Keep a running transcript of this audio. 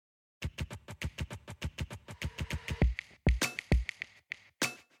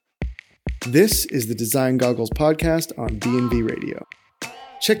This is the Design Goggles podcast on B&V Radio.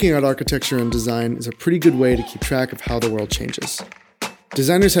 Checking out architecture and design is a pretty good way to keep track of how the world changes.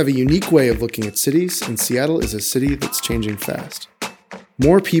 Designers have a unique way of looking at cities, and Seattle is a city that's changing fast.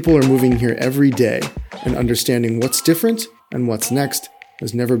 More people are moving here every day, and understanding what's different and what's next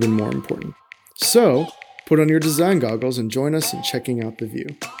has never been more important. So, put on your design goggles and join us in checking out the view.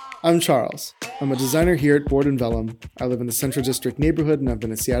 I'm Charles. I'm a designer here at Board and Vellum. I live in the Central District neighborhood, and I've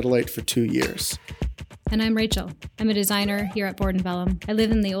been a Seattleite for 2 years. And I'm Rachel. I'm a designer here at Board and Vellum. I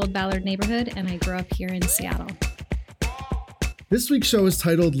live in the Old Ballard neighborhood, and I grew up here in Seattle. This week's show is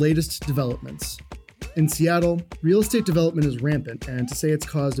titled Latest Developments. In Seattle, real estate development is rampant, and to say it's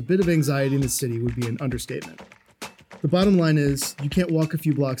caused a bit of anxiety in the city would be an understatement. The bottom line is, you can't walk a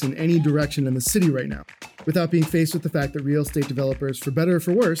few blocks in any direction in the city right now without being faced with the fact that real estate developers, for better or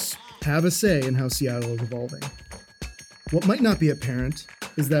for worse, have a say in how Seattle is evolving. What might not be apparent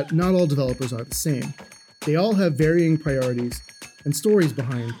is that not all developers are the same. They all have varying priorities and stories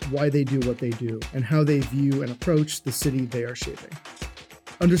behind why they do what they do and how they view and approach the city they are shaping.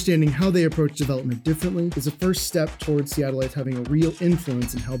 Understanding how they approach development differently is a first step towards Seattleites having a real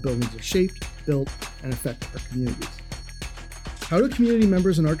influence in how buildings are shaped, built, and affect our communities. How do community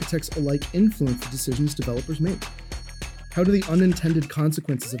members and architects alike influence the decisions developers make? How do the unintended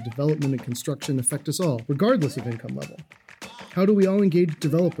consequences of development and construction affect us all, regardless of income level? How do we all engage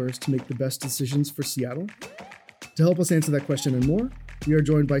developers to make the best decisions for Seattle? To help us answer that question and more, we are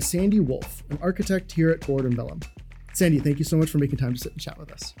joined by Sandy Wolf, an architect here at Board and Vellum. Sandy, thank you so much for making time to sit and chat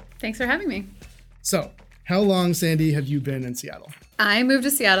with us. Thanks for having me. So, how long, Sandy, have you been in Seattle? I moved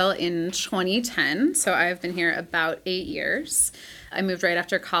to Seattle in 2010, so I've been here about 8 years. I moved right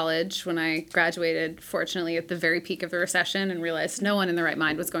after college when I graduated, fortunately, at the very peak of the recession and realized no one in their right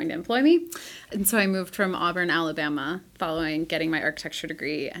mind was going to employ me. And so I moved from Auburn, Alabama, following getting my architecture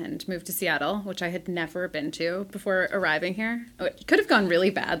degree, and moved to Seattle, which I had never been to before arriving here. It could have gone really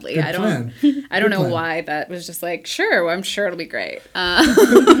badly. Good I don't know plan. why that was just like, sure, well, I'm sure it'll be great.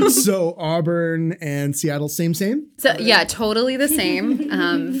 So Auburn and Seattle, same? So yeah, totally the same.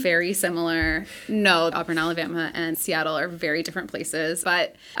 Very similar. No, Auburn, Alabama and Seattle are very different places,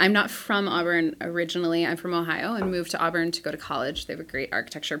 but I'm not from Auburn originally. I'm from Ohio and moved to Auburn to go to college. They have a great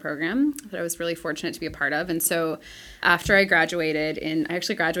architecture program that I was really fortunate to be a part of. And so after I graduated I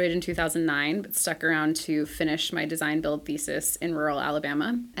actually graduated in 2009, but stuck around to finish my design build thesis in rural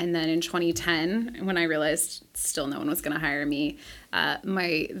Alabama. And then in 2010, when I realized still no one was going to hire me,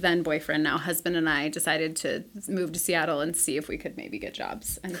 my then boyfriend, now husband, and I decided to move to Seattle and see if we could maybe get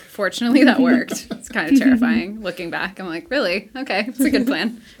jobs. And fortunately that worked. It's kind of terrifying looking back. I'm like, really? Okay, it's a good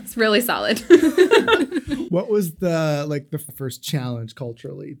plan. It's really solid. What was the first challenge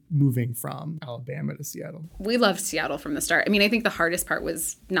culturally moving from Alabama to Seattle? We loved Seattle from the start. I mean, I think the hardest part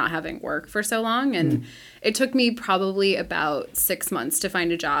was not having work for so long. And it took me probably about 6 months to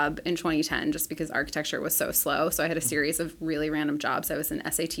find a job in 2010 just because architecture was so slow. So I had a series of really random jobs. I was an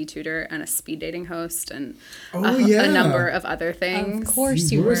SAT tutor and a speed dating host and a number of other things. Of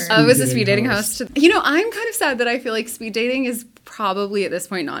course you were. I was a speed dating host. You know, I'm kind of sad that I feel like speed dating is probably at this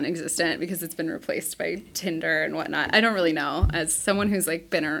point non-existent because it's been replaced by Tinder and whatnot. I don't really know. As someone who's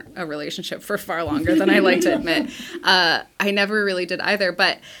been in a relationship for far longer than I like to admit, I never really did either.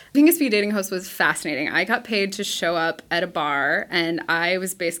 But being a speed dating host was fascinating. I got paid to show up at a bar, and I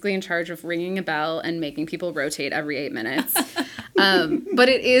was basically in charge of ringing a bell and making people rotate every 8 minutes. But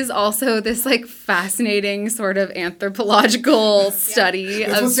it is also this fascinating sort of anthropological study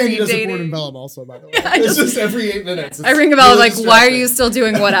That's of what Sandy speed does at dating. Board and Vellum also, by the way. Yeah, It's just every 8 minutes. I ring a bell like, why are you still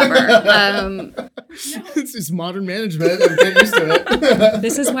doing whatever? It's just modern management. I'm getting used to it.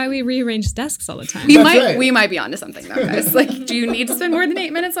 This is why we rearrange desks all the time. We might be onto something though, guys. Do you need to spend more than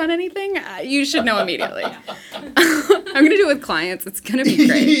 8 minutes on anything? You should know immediately. I'm gonna do it with clients. It's gonna be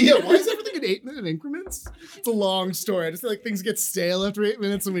great. Yeah, why is everything in 8-minute increments? It's a long story. I just feel like things get stale after 8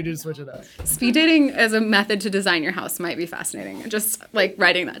 minutes and we need to switch it up. Speed dating as a method to design your house might be fascinating. Just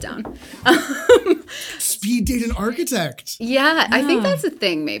writing that down. Speed date an architect. Yeah, I think that's a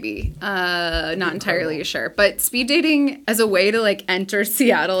thing maybe. Not entirely sure. But speed dating as a way to enter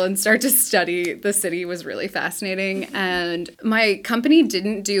Seattle and start to study the city was really fascinating. And my company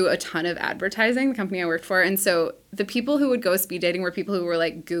didn't do a ton of advertising, the company I worked for. And so the people who would go speed dating were people who were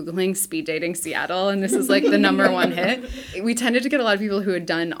like Googling speed dating Seattle, and this is like the number one hit. We tended to get a lot of people who had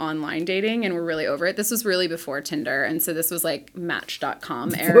done online dating and were really over it. This was really before Tinder, and so this was like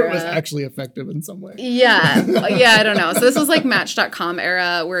Match.com era. Before it was actually effective in some way. Yeah, I don't know. So this was like Match.com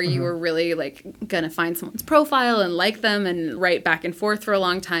era where you were really like gonna find someone's profile and like them and write back and forth for a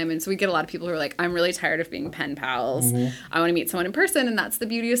long time. And so we get a lot of people who are like, I'm really tired of being pen pals. I want to meet someone in person, and that's the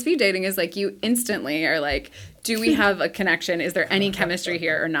beauty of speed dating is like you instantly are like, do we have a connection? Is there any chemistry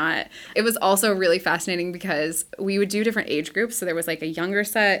here or not? It was also really fascinating because we would do different age groups. So there was like a younger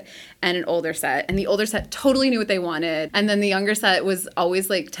set and an older set. And the older set totally knew what they wanted. And then the younger set was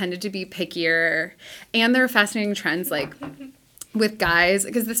always like tended to be pickier. And there were fascinating trends like with guys,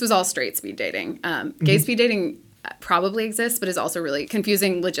 because this was all straight speed dating. Gay speed dating probably exists, but is also really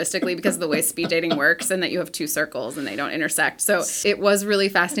confusing logistically because of the way speed dating works and that you have two circles and they don't intersect. So it was really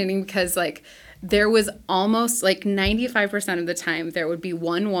fascinating because like there was almost like 95% of the time there would be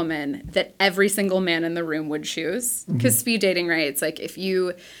one woman that every single man in the room would choose. Because speed dating, right? It's like if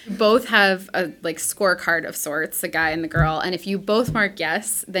you both have a like scorecard of sorts, the guy and the girl, and if you both mark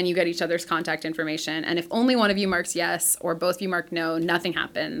yes, then you get each other's contact information. And if only one of you marks yes or both of you mark no, nothing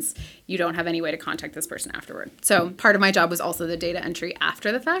happens. You don't have any way to contact this person afterward. So part of my job was also the data entry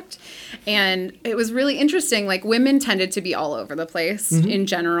after the fact. And it was really interesting. Like women tended to be all over the place in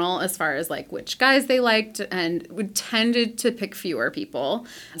general as far as like which guys they liked and would tended to pick fewer people.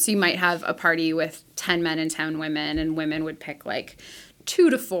 So you might have a party with 10 men and 10 women, and women would pick like 2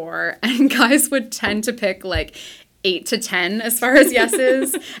 to 4, and guys would tend to pick like 8 to 10 as far as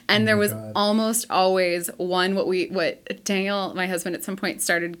yeses. And there was almost always one what Daniel, my husband, at some point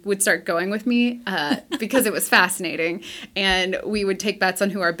would start going with me because it was fascinating. And we would take bets on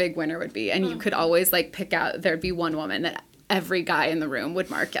who our big winner would be. And you could always like pick out, there'd be one woman that every guy in the room would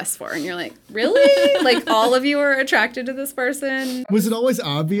mark yes for. And you're like, really? Like all of you are attracted to this person? Was it always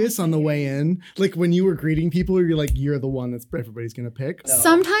obvious on the way in? Like when you were greeting people, you're like, you're the one that's everybody's going to pick? No.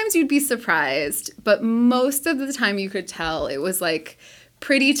 Sometimes you'd be surprised, but most of the time you could tell it was like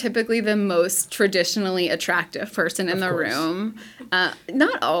pretty typically the most traditionally attractive person in the room.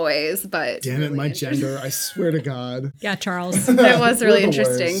 Not always, but damn it, my gender! I swear to God. Yeah, Charles. It was really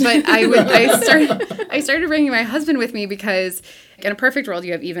interesting. But I started bringing my husband with me because in a perfect world,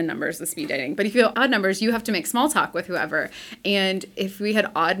 you have even numbers with speed dating. But if you have odd numbers, you have to make small talk with whoever. And if we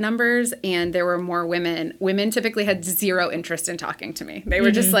had odd numbers and there were more women typically had zero interest in talking to me. They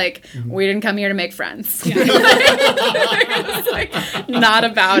were just like, we didn't come here to make friends. Yeah. Like, not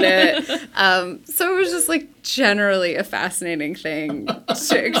about it. So it was just like generally a fascinating thing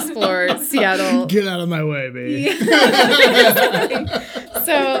to explore Seattle. Get out of my way, baby. Yeah.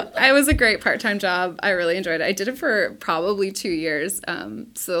 So it was a great part-time job. I really enjoyed it. I did it for probably 2 years.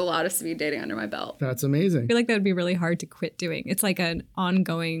 So a lot of speed dating under my belt. That's amazing. I feel like that would be really hard to quit doing. It's like an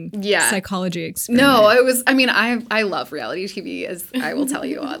ongoing psychology experiment. No, I love reality TV, as I will tell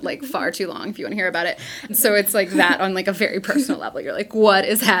you, like far too long if you want to hear about it. So it's like that on like a very personal level. You're like, what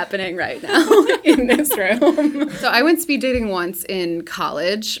is happening right now in this room? So I went speed dating once in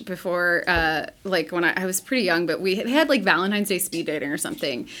college before, like when I was pretty young, but we had like Valentine's Day speed dating or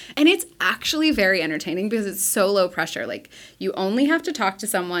something. And it's actually very entertaining because it's so low pressure. Like you only have to talk to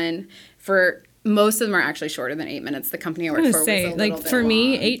someone for, most of them are actually shorter than 8 minutes. The company I work for was a little like bit for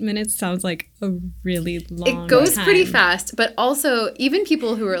me, long. 8 minutes sounds like a really long It goes time. pretty fast, but also even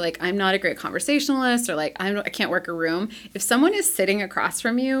people who are like, I'm not a great conversationalist or like, I can't work a room. If someone is sitting across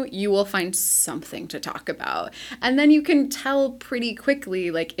from you, you will find something to talk about. And then you can tell pretty quickly,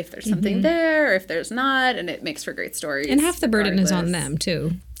 like if there's something there, or if there's not, and it makes for great stories. And half the burden is on them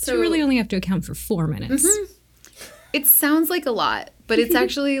too. So you really only have to account for 4 minutes. It sounds like a lot, but it's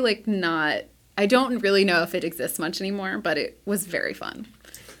actually like not. I don't really know if it exists much anymore, but it was very fun.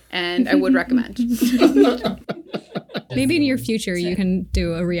 And I would recommend. Maybe in your future you can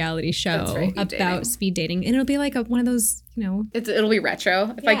do a reality show about dating. speed dating. And it'll be like one of those, you know. It'll be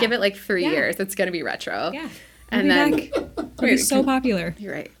retro. If I give it like 3 years, it's going to be retro. Yeah. And then it'll be so popular.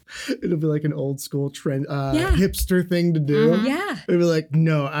 You're right. It'll be like an old school trend, hipster thing to do. Yeah. It'll be like,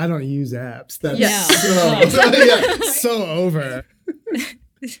 no, I don't use apps. That's so over.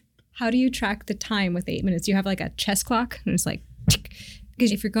 How do you track the time with 8 minutes? You have like a chess clock and it's like,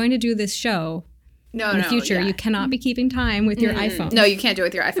 because if you're going to do this show in the future, you cannot be keeping time with your iPhone. No, you can't do it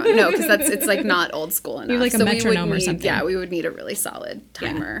with your iPhone. No, because it's like not old school enough. You have like a metronome or something. Yeah, we would need a really solid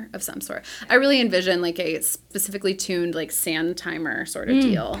timer of some sort. I really envision like a specifically tuned like sand timer sort of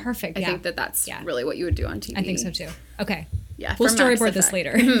deal. Perfect. I think that's really what you would do on TV. I think so too. Okay. Yeah, we'll storyboard this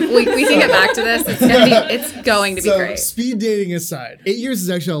later. we can get back to this. It's going to be great. Speed dating aside, 8 years is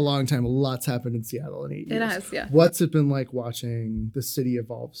actually a long time. A lot's happened in Seattle in 8 years. It has, yeah. What's it been like watching the city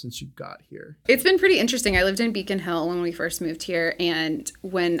evolve since you got here? It's been pretty interesting. I lived in Beacon Hill when we first moved here, and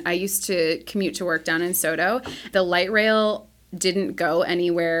when I used to commute to work down in SoDo, the light rail didn't go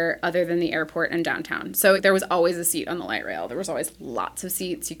anywhere other than the airport and downtown. So there was always a seat on the light rail. There was always lots of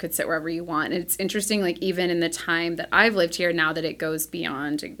seats. You could sit wherever you want. And it's interesting, like even in the time that I've lived here, now that it goes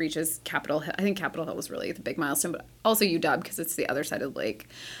beyond, it reaches Capitol Hill. I think Capitol Hill was really the big milestone, but also UW because it's the other side of the lake.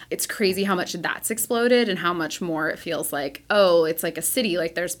 It's crazy how much that's exploded and how much more it feels like, oh, it's like a city.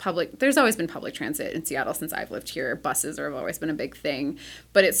 Like there's always been public transit in Seattle since I've lived here. Buses have always been a big thing,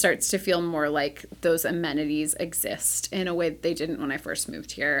 but it starts to feel more like those amenities exist in a way they didn't when I first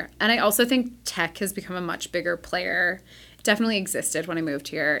moved here. And I also think tech has become a much bigger player. It definitely existed when I moved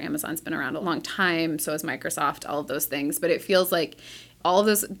here. Amazon's been around a long time, so has Microsoft, all of those things. But it feels like all of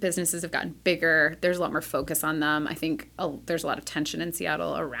those businesses have gotten bigger. There's a lot more focus on them. I think there's a lot of tension in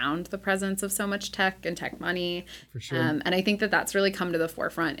Seattle around the presence of so much tech and tech money. For sure. And I think that's really come to the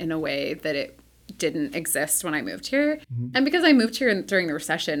forefront in a way that it didn't exist when I moved here. Mm-hmm. And because I moved here during the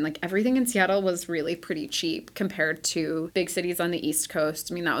recession, like everything in Seattle was really pretty cheap compared to big cities on the East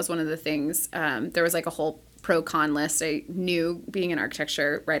Coast. I mean, that was one of the things. There was like a whole pro-con list. I knew being in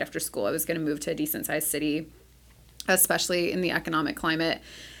architecture right after school, I was going to move to a decent sized city, especially in the economic climate.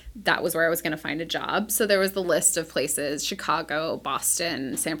 That was where I was going to find a job. So there was the list of places: Chicago,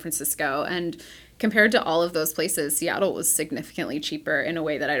 Boston, San Francisco, and compared to all of those places, Seattle was significantly cheaper in a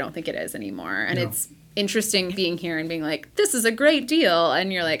way that I don't think it is anymore. And It's interesting being here and being like, this is a great deal.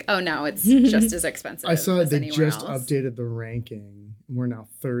 And you're like, oh, no, it's just as expensive. I saw they just updated the ranking. We're now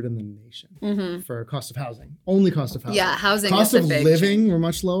third in the nation for cost of housing. Only cost of housing. Yeah, housing cost is of the big living, change. We're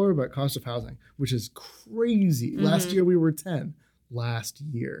much lower, but cost of housing, which is crazy. Last year we were 10. Last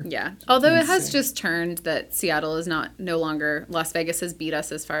year. Yeah. Although it has just turned that Seattle is no longer, Las Vegas has beat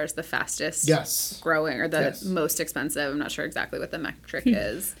us as far as the fastest growing or the most expensive. I'm not sure exactly what the metric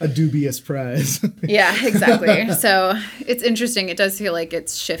is. A dubious prize. Yeah, exactly. So it's interesting. It does feel like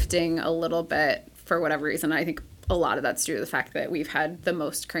it's shifting a little bit for whatever reason. I think a lot of that's due to the fact that we've had the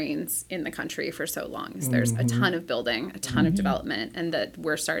most cranes in the country for so long. So there's a ton of building, a ton of development, and that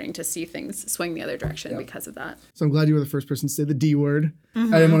we're starting to see things swing the other direction because of that. So I'm glad you were the first person to say the D word. I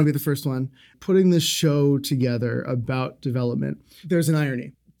didn't want to be the first one. Putting this show together about development, there's an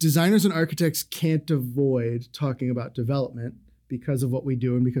irony. Designers and architects can't avoid talking about development because of what we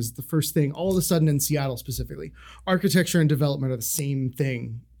do and because it's the first thing all of a sudden in Seattle specifically. Architecture and development are the same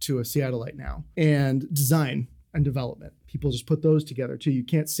thing to a Seattleite now. And design and development. People just put those together too. You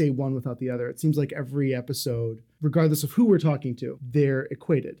can't say one without the other. It seems like every episode, regardless of who we're talking to, they're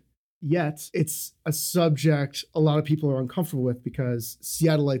equated. Yet it's a subject a lot of people are uncomfortable with because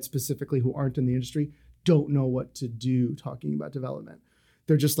Seattleites specifically who aren't in the industry don't know what to do talking about development.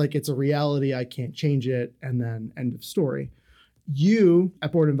 They're just like, it's a reality, I can't change it, and then end of story. You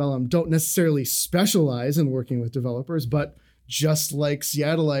at Board and Vellum don't necessarily specialize in working with developers, but just like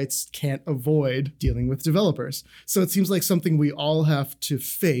Seattleites can't avoid dealing with developers. So it seems like something we all have to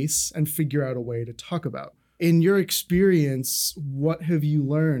face and figure out a way to talk about. In your experience, what have you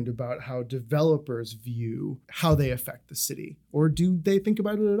learned about how developers view how they affect the city? Or do they think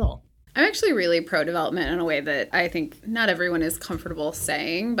about it at all? I'm actually really pro-development in a way that I think not everyone is comfortable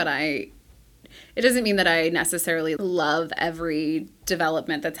saying, but it doesn't mean that I necessarily love every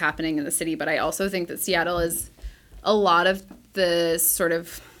development that's happening in the city, but I also think that Seattle is a lot of the sort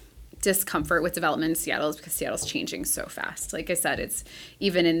of discomfort with development in Seattle is because Seattle's changing so fast. Like I said, it's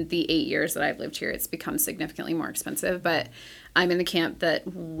even in the 8 years that I've lived here, it's become significantly more expensive. But I'm in the camp that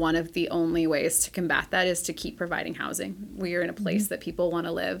one of the only ways to combat that is to keep providing housing. We are in a place that people want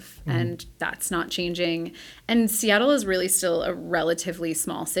to live, and that's not changing. And Seattle is really still a relatively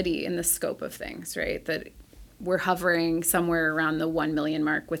small city in the scope of things, right? That we're hovering somewhere around the 1 million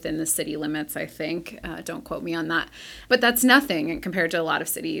mark within the city limits, I think. Don't quote me on that. But that's nothing compared to a lot of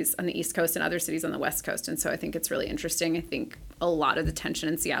cities on the East Coast and other cities on the West Coast. And so I think it's really interesting. I think a lot of the tension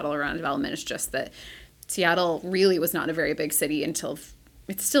in Seattle around development is just that Seattle really was not a very big city until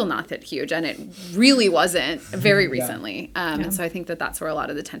it's still not that huge. And it really wasn't very recently. And so I think that that's where a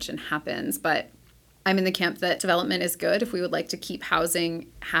lot of the tension happens. But I'm in the camp that development is good if we would like to keep housing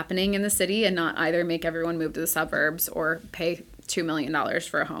happening in the city and not either make everyone move to the suburbs or pay $2 million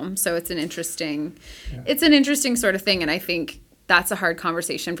for a home. So it's an interesting sort of thing. And I think that's a hard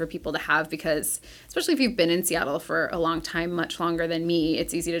conversation for people to have because especially if you've been in Seattle for a long time, much longer than me,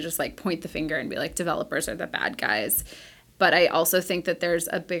 it's easy to just like point the finger and be like, developers are the bad guys. But I also think that there's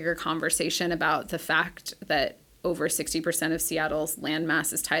a bigger conversation about the fact that over 60% of Seattle's land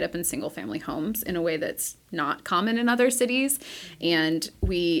mass is tied up in single family homes in a way that's not common in other cities. And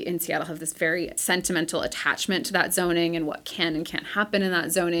we in Seattle have this very sentimental attachment to that zoning and what can and can't happen in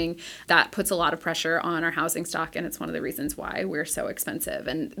that zoning. That puts a lot of pressure on our housing stock, and it's one of the reasons why we're so expensive.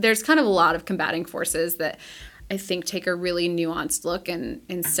 And there's kind of a lot of combating forces that I think take a really nuanced look, and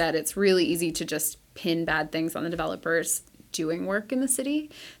instead it's really easy to just pin bad things on the developers doing work in the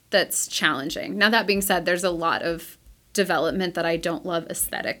city. That's challenging. Now, that being said, there's a lot of development that I don't love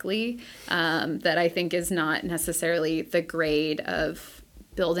aesthetically, that I think is not necessarily the grade of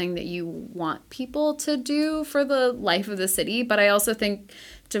building that you want people to do for the life of the city. But I also think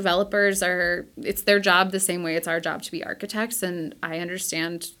developers it's their job the same way it's our job to be architects. And I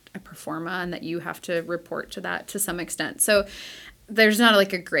understand a pro forma and that you have to report to that to some extent. So there's not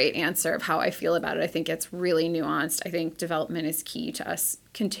like a great answer of how I feel about it. I think it's really nuanced. I think development is key to us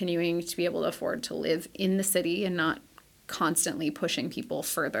continuing to be able to afford to live in the city and not constantly pushing people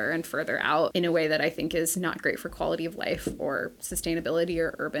further and further out in a way that I think is not great for quality of life or sustainability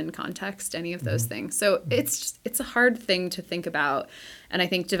or urban context, any of those things. So it's a hard thing to think about. And I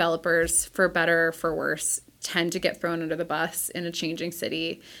think developers, for better or for worse, tend to get thrown under the bus in a changing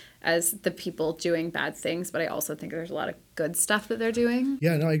city as the people doing bad things, but I also think there's a lot of good stuff that they're doing.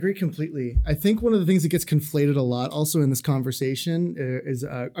 Yeah, no, I agree completely. I think one of the things that gets conflated a lot also in this conversation is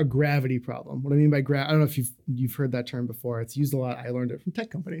a gravity problem. What I mean by I don't know if you've heard that term before. It's used a lot. I learned it from tech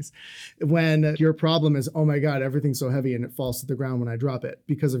companies. When your problem is, oh my God, everything's so heavy and it falls to the ground when I drop it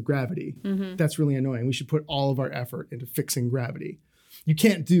because of gravity. Mm-hmm. That's really annoying. We should put all of our effort into fixing gravity. You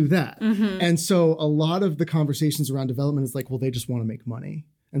can't do that. Mm-hmm. And so a lot of the conversations around development is like, well, they just want to make money.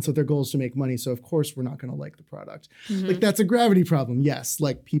 And so their goal is to make money. So of course we're not going to like the product. Mm-hmm. Like that's a gravity problem. Yes.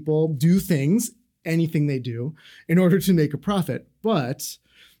 Like people do things, anything they do in order to make a profit, but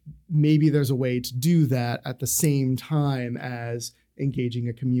maybe there's a way to do that at the same time as engaging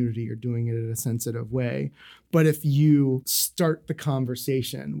a community or doing it in a sensitive way. But if you start the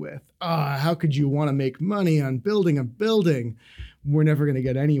conversation with, how could you want to make money on building a building? We're never going to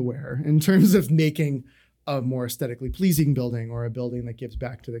get anywhere in terms of making a more aesthetically pleasing building or a building that gives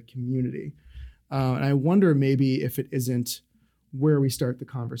back to the community. And I wonder maybe if it isn't where we start the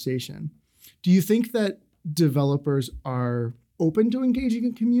conversation. Do you think that developers are open to engaging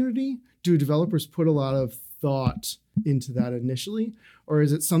in community? Do developers put a lot of thought into that initially? Or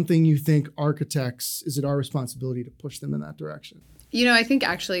is it something you think architects, is it our responsibility to push them in that direction? You know, I think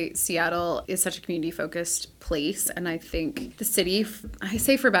actually Seattle is such a community-focused place, and I think the city, I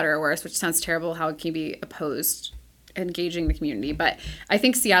say for better or worse, which sounds terrible how it can be opposed, engaging the community, but I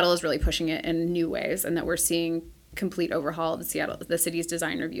think Seattle is really pushing it in new ways, and that we're seeing complete overhaul of the city's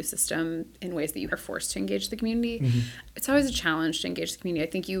design review system in ways that you are forced to engage the community. Mm-hmm. It's always a challenge to engage the community. I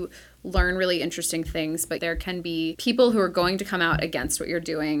think you learn really interesting things, but there can be people who are going to come out against what you're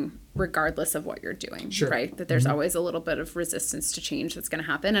doing regardless of what you're doing, sure. Right? That there's always a little bit of resistance to change that's going to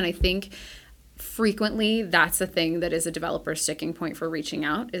happen. And I think frequently that's the thing that is a developer sticking point for reaching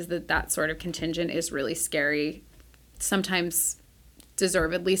out, is that sort of contingent is really scary, sometimes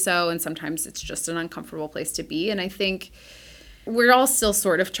deservedly so, and sometimes it's just an uncomfortable place to be. And I think we're all still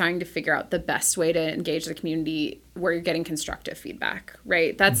sort of trying to figure out the best way to engage the community where you're getting constructive feedback,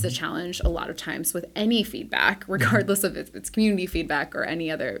 right? That's the challenge a lot of times with any feedback, regardless of if it's community feedback or any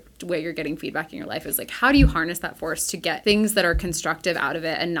other way you're getting feedback in your life, is like, how do you harness that force to get things that are constructive out of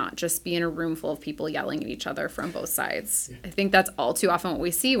it and not just be in a room full of people yelling at each other from both sides? I think that's all too often what we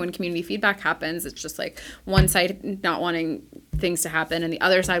see when community feedback happens. It's just like one side not wanting things to happen and the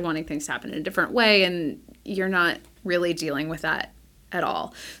other side wanting things to happen in a different way, and you're not really dealing with that at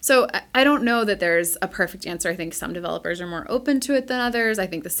all. So I don't know that there's a perfect answer. I think some developers are more open to it than others. I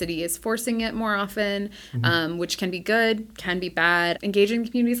think the city is forcing it more often, which can be good, can be bad. Engaging the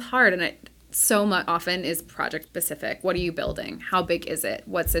community is hard, and it so much often is project specific. What are you building? How big is it?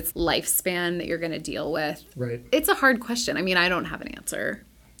 What's its lifespan that you're going to deal with? Right. It's a hard question. I mean, I don't have an answer.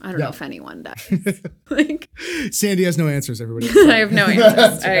 I don't know if anyone does. Sandy has no answers, everybody. I have no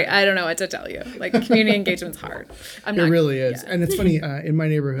answers. I don't know what to tell you. Like, community engagement's hard. It really is. Yeah. And it's funny, in my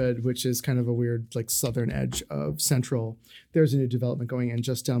neighborhood, which is kind of a weird, like, southern edge of Central, there's a new development going in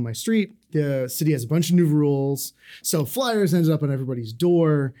just down my street. The city has a bunch of new rules. So flyers ended up on everybody's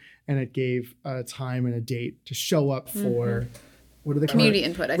door, and it gave a time and a date to show up for, what are they called? Community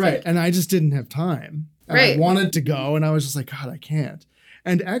input, I think. Right. And I just didn't have time. I wanted to go, and I was just like, God, I can't.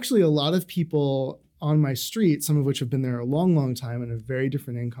 And actually, a lot of people on my street, some of which have been there a long, long time and a very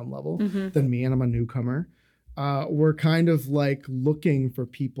different income level than me, and I'm a newcomer, were kind of like looking for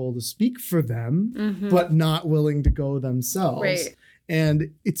people to speak for them, but not willing to go themselves. Right.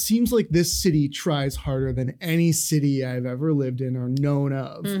 And it seems like this city tries harder than any city I've ever lived in or known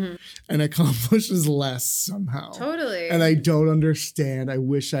of, and accomplishes less somehow. Totally. And I don't understand. I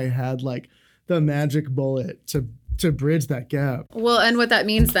wish I had like the magic bullet to bridge that gap. Well, and what that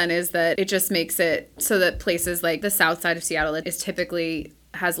means then is that it just makes it so that places like the south side of Seattle that is typically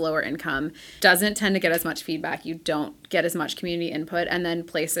has lower income doesn't tend to get as much feedback. You don't get as much community input. And then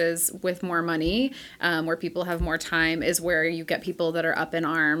places with more money, where people have more time, is where you get people that are up in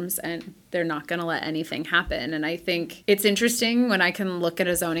arms and they're not going to let anything happen. And I think it's interesting when I can look at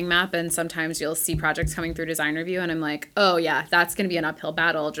a zoning map and sometimes you'll see projects coming through design review and I'm like, oh yeah, that's going to be an uphill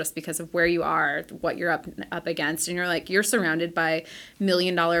battle just because of where you are, what you're up against. And you're like, you're surrounded by $1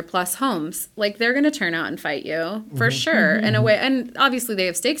 million plus homes. Like they're going to turn out and fight you for sure in a way. And obviously they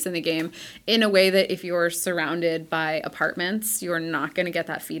have stakes in the game in a way that if you're surrounded by apartments, you're not going to get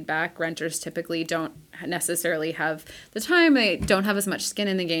that feedback. Renters typically don't necessarily have the time. They don't have as much skin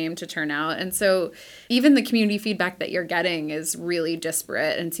in the game to turn out. And so even the community feedback that you're getting is really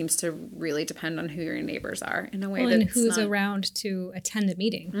disparate and seems to really depend on who your neighbors are in a way and who's around to attend the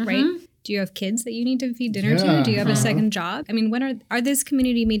meeting, right? Do you have kids that you need to feed dinner to? Do you have a second job? I mean, when are these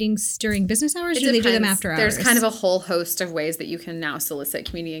community meetings during business hours, or do they do them after hours? There's kind of a whole host of ways that you can now solicit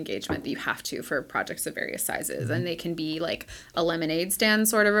community engagement that you have to for projects of various sizes. And they can be like a lemonade stand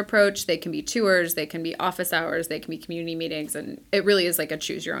sort of approach. They can be tours. They can be office hours. They can be community meetings. And it really is like a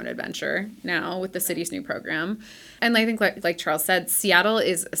choose your own adventure now with the city's new program. And I think like Charles said, Seattle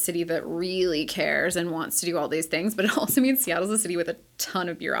is a city that really cares and wants to do all these things. But it also means Seattle's a city with a ton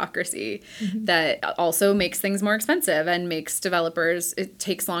of bureaucracy that also makes things more expensive and makes developers, it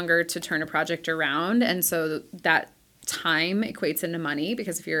takes longer to turn a project around. And so that time equates into money,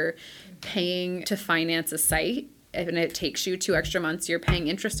 because if you're paying to finance a site and it takes you 2 extra months, you're paying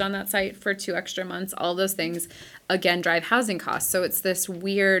interest on that site for 2 extra months. All those things, again, drive housing costs. So it's this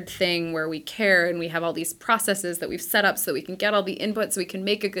weird thing where we care and we have all these processes that we've set up so that we can get all the input so we can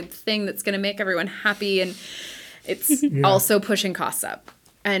make a good thing that's going to make everyone happy. And it's also pushing costs up.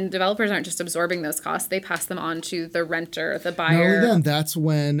 And developers aren't just absorbing those costs. They pass them on to the renter, the buyer. Not only then, that's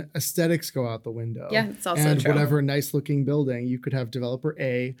when aesthetics go out the window. Yeah, it's also and true. Whatever nice looking building, you could have developer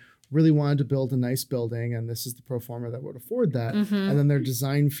A really wanted to build a nice building, and this is the pro forma that would afford that. And then their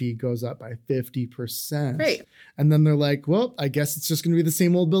design fee goes up by 50%. Right. And then they're like, well, I guess it's just going to be the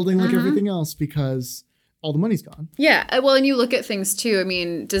same old building like everything else because all the money's gone. Yeah. Well, and you look at things too. I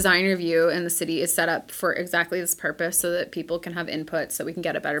mean, design review in the city is set up for exactly this purpose so that people can have input, so we can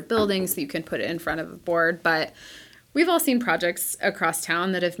get a better building, so you can put it in front of a board. But we've all seen projects across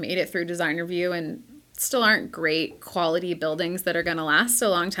town that have made it through design review and still aren't great quality buildings that are going to last a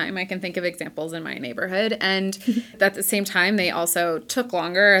long time. I can think of examples in my neighborhood. And at the same time, they also took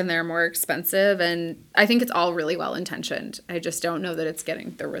longer and they're more expensive. And I think it's all really well intentioned. I just don't know that it's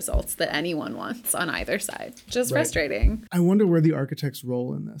getting the results that anyone wants on either side. Just frustrating. I wonder where the architect's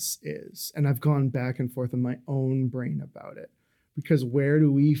role in this is. And I've gone back and forth in my own brain about it. Because where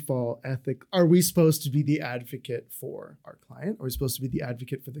do we fall ethic? Are we supposed to be the advocate for our client? Are we supposed to be the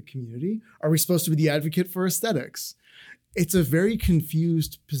advocate for the community? Are we supposed to be the advocate for aesthetics? It's a very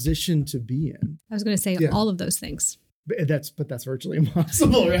confused position to be in. I was going to say all of those things. But that's virtually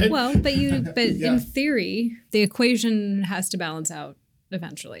impossible, right? Well, but in theory, the equation has to balance out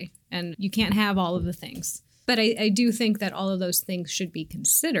eventually, and you can't have all of the things. But I do think that all of those things should be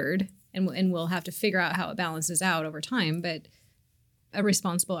considered, and we'll have to figure out how it balances out over time. But a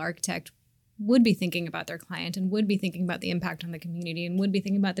responsible architect would be thinking about their client and would be thinking about the impact on the community and would be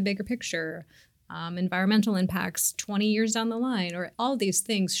thinking about the bigger picture, environmental impacts 20 years down the line, or all these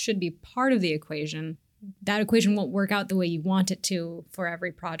things should be part of the equation. That equation won't work out the way you want it to for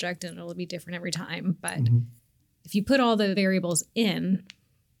every project, and it'll be different every time. But if you put all the variables in,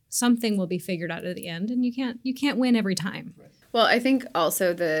 something will be figured out at the end, and you can't win every time. Well, I think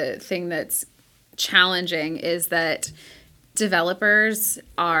also the thing that's challenging is that developers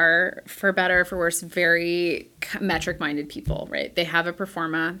are, for better or for worse, very metric-minded people, right? They have a pro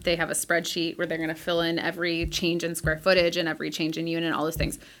forma, they have a spreadsheet where they're going to fill in every change in square footage and every change in unit, all those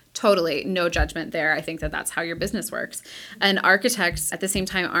things. Totally, no judgment there. I think that that's how your business works. And architects, at the same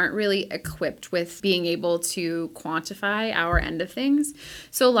time, aren't really equipped with being able to quantify our end of things.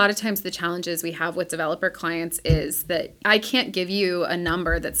 So a lot of times the challenges we have with developer clients is that I can't give you a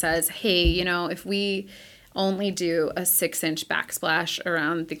number that says, hey, if we only do a 6-inch backsplash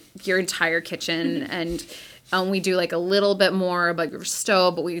around your entire kitchen and we do like a little bit more about your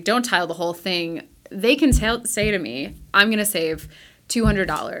stove, but we don't tile the whole thing, they can say to me, I'm going to save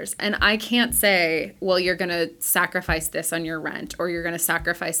 $200. And I can't say, well, you're going to sacrifice this on your rent or you're going to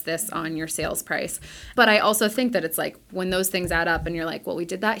sacrifice this on your sales price. But I also think that it's like when those things add up and you're like, well, we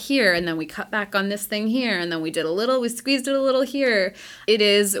did that here and then we cut back on this thing here and then we squeezed it a little here. It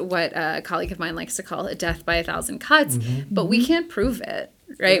is what a colleague of mine likes to call a death by 1,000 cuts, but we can't prove it.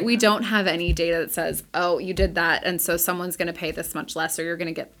 Right? We don't have any data that says, oh, you did that, and so someone's going to pay this much less, or you're going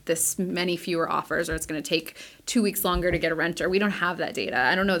to get this many fewer offers, or it's going to take 2 weeks longer to get a renter. We don't have that data.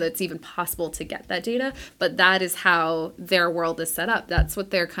 I don't know that it's even possible to get that data, but that is how their world is set up. That's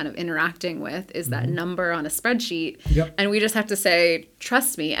what they're kind of interacting with, is that number on a spreadsheet. Yep. And we just have to say,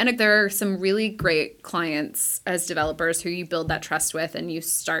 trust me. And there are some really great clients as developers who you build that trust with, and you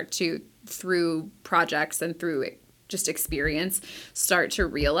start to, through projects and through just experience, start to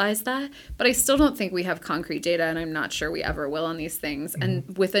realize that. But I still don't think we have concrete data, and I'm not sure we ever will on these things.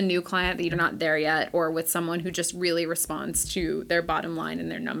 And with a new client that you're not there yet, or with someone who just really responds to their bottom line and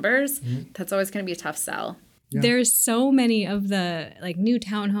their numbers, that's always going to be a tough sell. Yeah. There's so many of the like new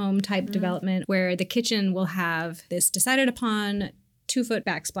townhome type development where the kitchen will have this decided upon 2-foot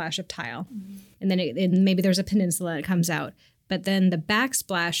backsplash of tile. And then and maybe there's a peninsula that comes out. But then the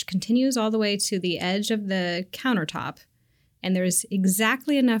backsplash continues all the way to the edge of the countertop. And there's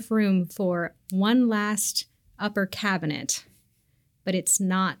exactly enough room for one last upper cabinet, but it's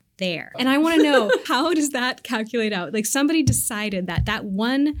not there. And I want to know, how does that calculate out? Like somebody decided that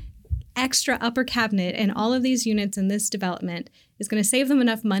one extra upper cabinet and all of these units in this development is going to save them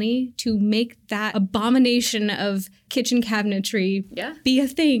enough money to make that abomination of kitchen cabinetry be a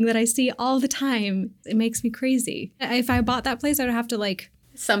thing that I see all the time. It makes me crazy. If I bought that place, I'd have to like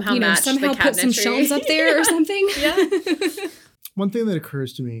somehow put some shelves up there or something. One thing that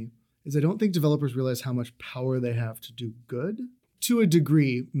occurs to me is I don't think developers realize how much power they have to do good. To a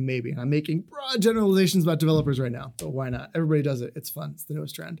degree, maybe. And I'm making broad generalizations about developers right now, but why not? Everybody does it. It's fun. It's the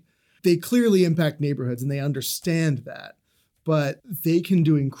newest trend. They clearly impact neighborhoods and they understand that, but they can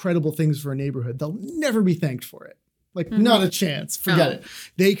do incredible things for a neighborhood. They'll never be thanked for it. Like not a chance. Forget it.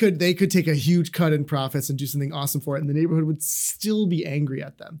 They could take a huge cut in profits and do something awesome for it, and the neighborhood would still be angry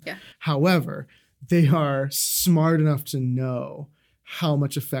at them. Yeah. However, they are smart enough to know how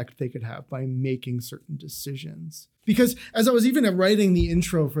much effect they could have by making certain decisions. Because as I was even writing the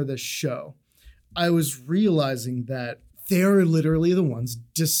intro for this show, I was realizing that they're literally the ones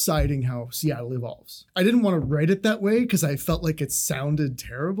deciding how Seattle evolves. I didn't want to write it that way because I felt like it sounded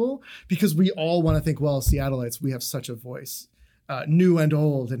terrible, because we all want to think, well, Seattleites, we have such a voice, new and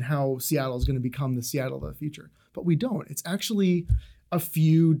old, and how Seattle is going to become the Seattle of the future. But we don't. It's actually a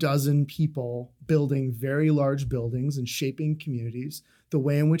few dozen people building very large buildings and shaping communities the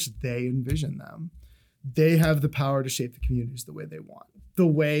way in which they envision them. They have the power to shape the communities the way they want, the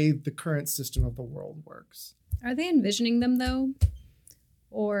way the current system of the world works. Are they envisioning them, though?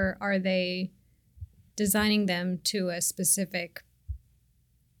 Or are they designing them to a specific,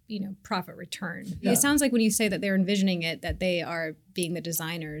 profit return? Yeah. It sounds like when you say that they're envisioning it, that they are being the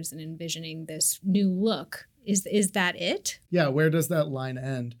designers and envisioning this new look. Is that it? Yeah, where does that line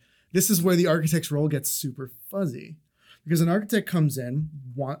end? This is where the architect's role gets super fuzzy. Because an architect comes in,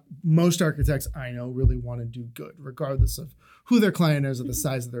 most architects I know really want to do good, regardless of who their client is or the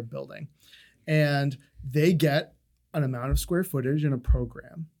size of their building. And they get an amount of square footage in a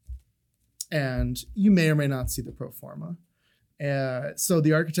program. And you may or may not see the pro forma. So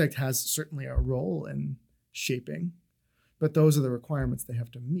the architect has certainly a role in shaping, but those are the requirements they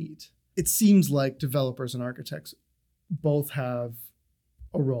have to meet. It seems like developers and architects both have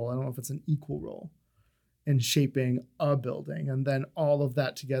a role. I don't know if it's an equal role in shaping a building. And then all of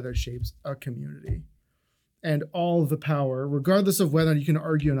that together shapes a community. And all of the power, regardless of whether you can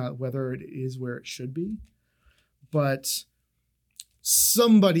argue or not whether it is where it should be, but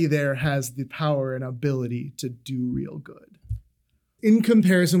somebody there has the power and ability to do real good. In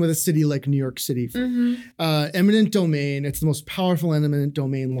comparison with a city like New York City, eminent domain, it's the most powerful eminent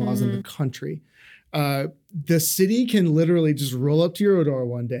domain laws in the country. The city can literally just roll up to your door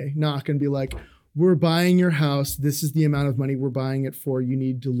one day, knock, and be like, we're buying your house. This is the amount of money we're buying it for. You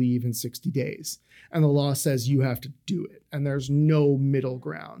need to leave in 60 days. And the law says you have to do it. And there's no middle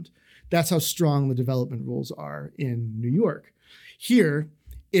ground. That's how strong the development rules are in New York. Here,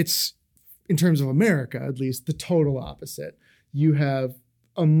 it's, in terms of America, at least, the total opposite. You have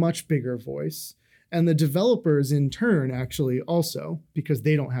a much bigger voice. And the developers, in turn, actually also, because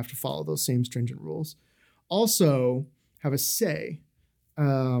they don't have to follow those same stringent rules, also have a say.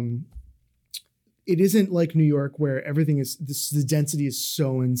 It isn't like New York where everything is, the density is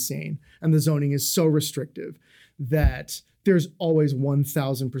so insane and the zoning is so restrictive that there's always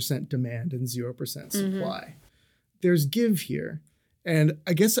 1,000% demand and 0% supply. There's give here. And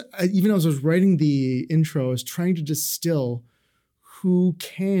I guess even as I was writing the intro, I was trying to distill who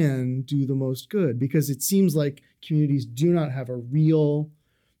can do the most good, because it seems like communities do not have a real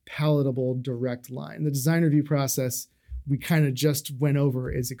palatable direct line. The design review process we kind of just went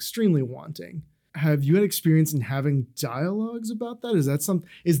over is extremely wanting. Have you had experience in having dialogues about that? Is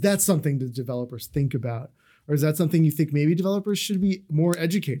that something that developers think about? Or is that something you think maybe developers should be more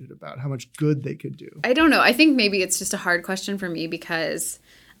educated about, how much good they could do? I don't know. I think maybe it's just a hard question for me because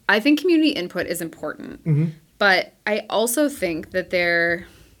I think community input is important. Mm-hmm. But I also think that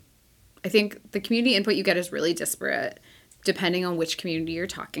I think the community input you get is really disparate depending on which community you're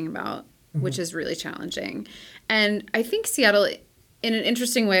talking about, mm-hmm. which is really challenging. And I think Seattle, in an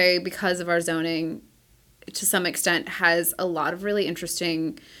interesting way, because of our zoning, to some extent, has a lot of really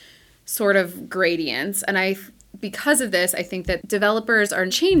interesting sort of gradients. And because of this, I think that developers are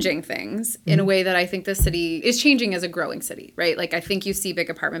changing things in a way that I think the city is changing as a growing city, right? Like, I think you see big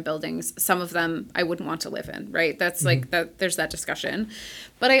apartment buildings. Some of them I wouldn't want to live in, right? That's like that. There's that discussion.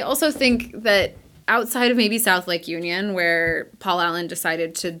 But I also think that outside of maybe South Lake Union, where Paul Allen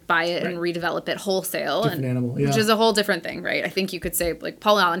decided to buy it and redevelop it wholesale, which is a whole different thing, right? I think you could say, like,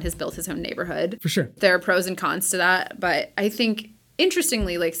 Paul Allen has built his own neighborhood. For sure. There are pros and cons to that. But I think,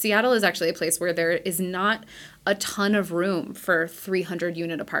 interestingly, like, Seattle is actually a place where there is not a ton of room for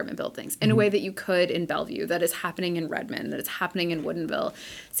 300-unit apartment buildings in a way that you could in Bellevue, that is happening in Redmond, that is happening in Woodinville.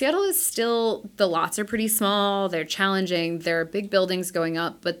 Seattle is still, the lots are pretty small, they're challenging, there are big buildings going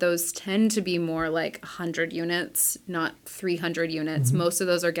up, but those tend to be more like 100 units, not 300 units. Mm-hmm. Most of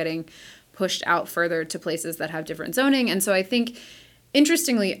those are getting pushed out further to places that have different zoning. And so I think,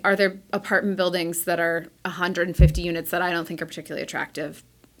 interestingly, are there apartment buildings that are 150 units that I don't think are particularly attractive?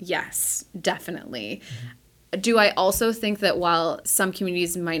 Yes, definitely. Mm-hmm. Do I also think that while some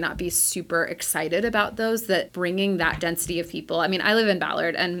communities might not be super excited about those, that bringing that density of people, I mean, I live in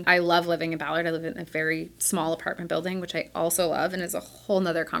Ballard and I love living in Ballard. I live in a very small apartment building, which I also love, and is a whole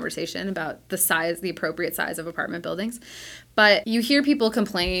nother conversation about the appropriate size of apartment buildings. But you hear people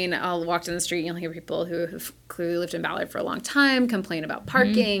complain. I'll walk down the street and you'll hear people who have clearly lived in Ballard for a long time complain about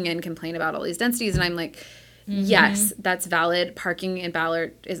parking and complain about all these densities. And I'm like, yes, that's valid. Parking in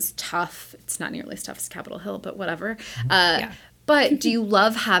Ballard is tough. It's not nearly as tough as Capitol Hill, but whatever. But do you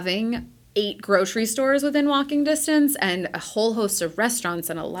love having 8 grocery stores within walking distance and a whole host of restaurants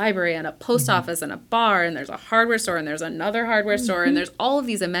and a library and a post office and a bar, and there's a hardware store and there's another hardware store and there's all of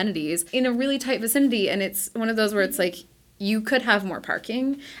these amenities in a really tight vicinity? And it's one of those where it's like, you could have more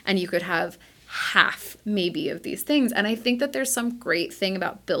parking and you could have half maybe of these things. And I think that there's some great thing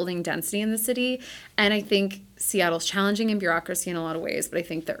about building density in the city. And I think Seattle's challenging in bureaucracy in a lot of ways, but I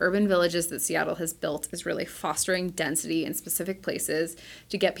think the urban villages that Seattle has built is really fostering density in specific places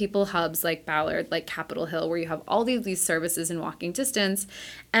to get people hubs like Ballard, like Capitol Hill, where you have all these services in walking distance.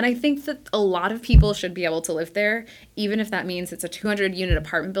 And I think that a lot of people should be able to live there, even if that means it's a 200-unit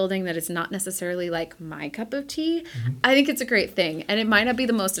apartment building that is not necessarily like my cup of tea. I think it's a great thing. And it might not be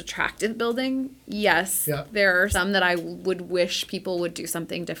the most attractive building. Yes, there are some that I would wish people would do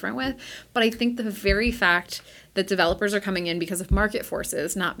something different with. But I think the very fact that developers are coming in because of market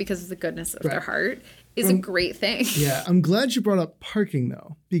forces, not because of the goodness of their heart, is a great thing. Yeah, I'm glad you brought up parking,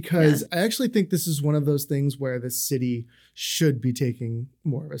 though, because I actually think this is one of those things where the city should be taking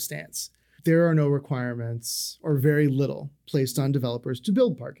more of a stance. There are no requirements, or very little, placed on developers to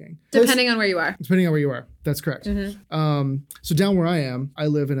build parking. Depending on where you are. Depending on where you are. That's correct. So down where I am, I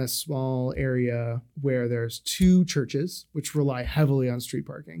live in a small area where there's 2 churches, which rely heavily on street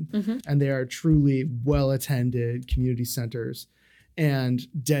parking. And they are truly well-attended community centers. And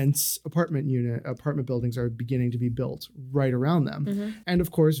dense apartment buildings are beginning to be built right around them. And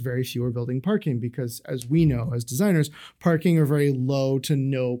of course, very few are building parking because, as we know as designers, parking are very low to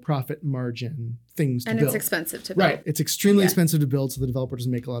no profit margin things to build. And it's expensive to build. Right. It's extremely expensive to build, so the developer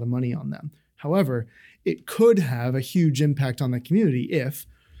doesn't make a lot of money on them. However, it could have a huge impact on the community if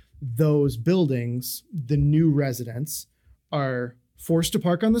those buildings, the new residents, are forced to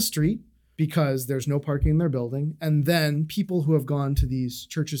park on the street because there's no parking in their building. And then people who have gone to these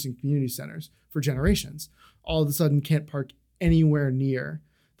churches and community centers for generations all of a sudden can't park anywhere near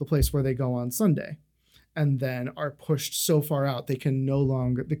the place where they go on Sunday, and then are pushed so far out they can no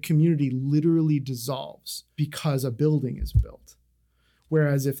longer, the community literally dissolves because a building is built.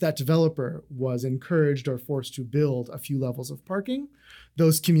 Whereas if that developer was encouraged or forced to build a few levels of parking,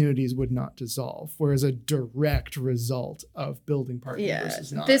 those communities would not dissolve, whereas a direct result of building parking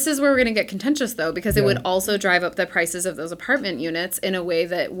versus not. This is where we're going to get contentious, though, because it would also drive up the prices of those apartment units in a way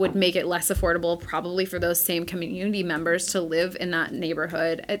that would make it less affordable probably for those same community members to live in that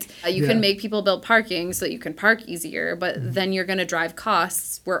neighborhood. You can make people build parking so that you can park easier, but then you're going to drive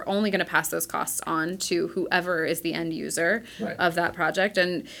costs. We're only going to pass those costs on to whoever is the end user of that project.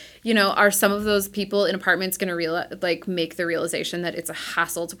 And, you know, are some of those people in apartments going to make the realization that it's a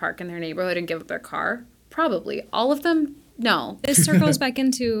hassle to park in their neighborhood and give up their car? Probably. All of them? No. This circles back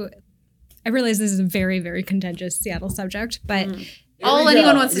into, I realize this is a very, very contentious Seattle subject, but all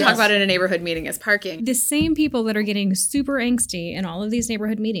anyone wants to talk about in a neighborhood meeting is parking. The same people that are getting super angsty in all of these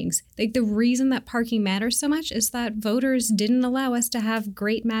neighborhood meetings, like the reason that parking matters so much is that voters didn't allow us to have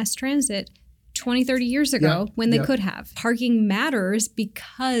great mass transit 20, 30 years ago when they could have. Parking matters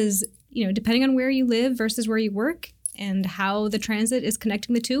because, you know, depending on where you live versus where you work and how the transit is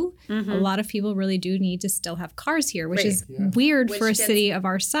connecting the two, a lot of people really do need to still have cars here, which is weird for a city of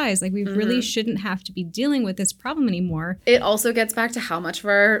our size. Like, we really shouldn't have to be dealing with this problem anymore. It also gets back to how much of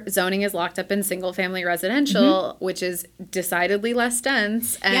our zoning is locked up in single-family residential, which is decidedly less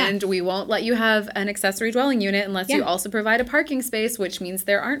dense, and we won't let you have an accessory dwelling unit unless you also provide a parking space, which means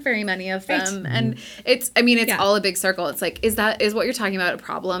there aren't very many of them. And it's all a big circle. It's like, is what you're talking about a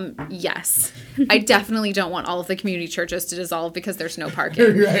problem? Yes. I definitely don't want all of the community churches to dissolve because there's no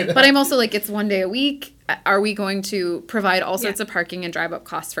parking. But I'm also like, it's one day a week. Are we going to provide all sorts of parking and drive up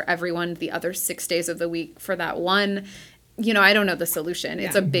costs for everyone the other 6 days of the week for that one? You know, I don't know the solution.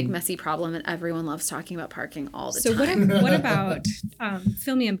 It's a big, messy problem, and everyone loves talking about parking all the time. So what about,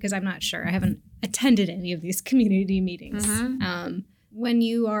 fill me in because I'm not sure. I haven't attended any of these community meetings. When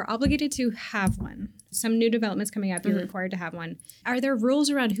you are obligated to have one, some new developments coming up, you're required to have one. Are there rules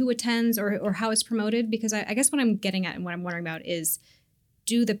around who attends or how it's promoted? Because I guess what I'm getting at and what I'm wondering about is,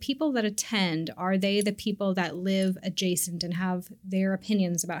 do the people that attend, are they the people that live adjacent and have their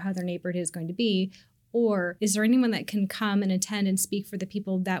opinions about how their neighborhood is going to be? Or is there anyone that can come and attend and speak for the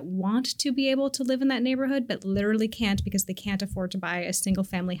people that want to be able to live in that neighborhood but literally can't because they can't afford to buy a single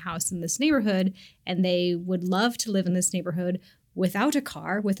family house in this neighborhood, and they would love to live in this neighborhood without a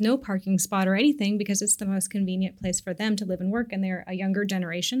car, with no parking spot or anything, because it's the most convenient place for them to live and work, and they're a younger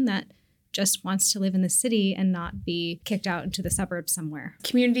generation that just wants to live in the city and not be kicked out into the suburbs somewhere.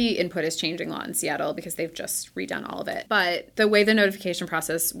 Community input is changing law in Seattle because they've just redone all of it. But the way the notification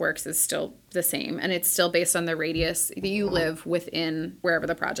process works is still the same, and it's still based on the radius that you live within wherever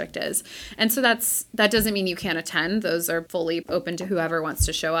the project is. And so that doesn't mean you can't attend. Those are fully open to whoever wants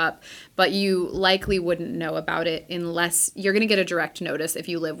to show up, but you likely wouldn't know about it unless you're going to get a direct notice if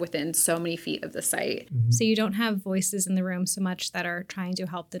you live within so many feet of the site. So you don't have voices in the room so much that are trying to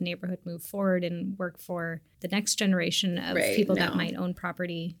help the neighborhood move forward and work for the next generation of people that might own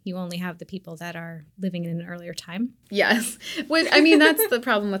property. You only have the people that are living in an earlier time. Yes. I mean, that's the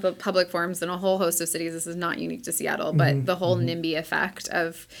problem with the public forums in a whole host of cities. This is not unique to Seattle, but the whole NIMBY effect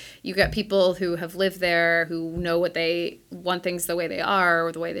of you get people who have lived there, who know what they want things the way they are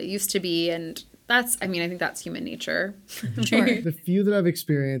or the way they used to be. And I think that's human nature. Sure. The few that I've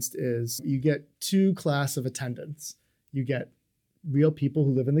experienced is you get two class of attendants. You get real people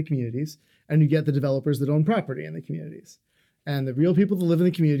who live in the communities, and you get the developers that own property in the communities. And the real people that live in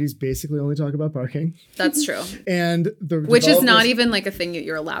the communities basically only talk about parking. That's true. And which is not even like a thing that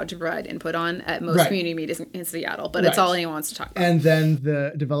you're allowed to provide input on at most community meetings in Seattle, but it's all anyone wants to talk about. And then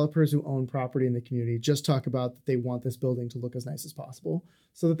the developers who own property in the community just talk about that they want this building to look as nice as possible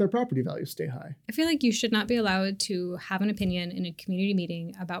so that their property values stay high. I feel like you should not be allowed to have an opinion in a community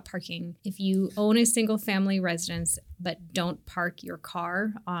meeting about parking if you own a single family residence but don't park your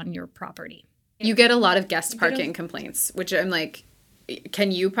car on your property. You get a lot of guest parking complaints, which I'm like,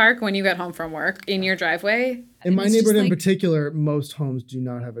 can you park when you get home from work in your driveway? In my neighborhood in particular, most homes do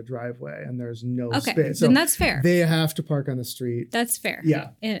not have a driveway and there's no space. So then that's fair. They have to park on the street. That's fair. Yeah.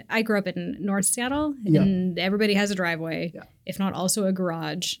 And I grew up in North Seattle and everybody has a driveway, if not also a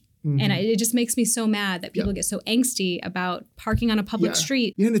garage. And it just makes me so mad that people get so angsty about parking on a public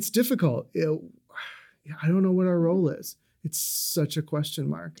street. Yeah, and it's difficult. I don't know what our role is. It's such a question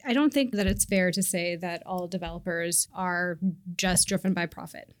mark. I don't think that it's fair to say that all developers are just driven by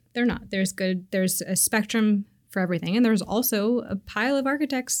profit. They're not. There's a spectrum for everything. And there's also a pile of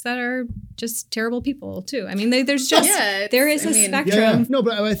architects that are just terrible people too. I mean, there's just, there is a spectrum. Yeah. No,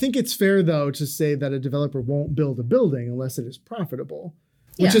 but I think it's fair though to say that a developer won't build a building unless it is profitable.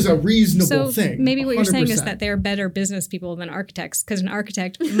 Which is a reasonable thing. So maybe what 100%. You're saying is that they're better business people than architects, because an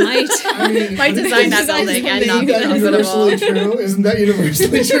architect might might design that building and not be profitable. Isn't that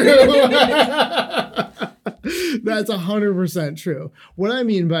universally true? That's 100% true. What I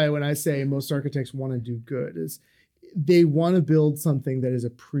mean by when I say most architects want to do good is they want to build something that is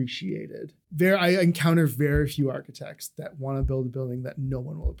appreciated. I encounter very few architects that want to build a building that no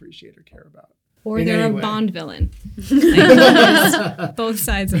one will appreciate or care about. Or they're a Bond villain. Like, both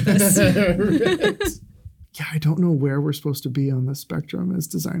sides of this. Right. Yeah, I don't know where we're supposed to be on the spectrum as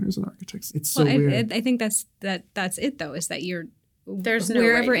designers and architects. It's so weird. I think that's it though, is that there's no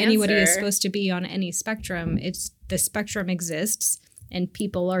wherever right anybody answer. is supposed to be on any spectrum, the spectrum exists and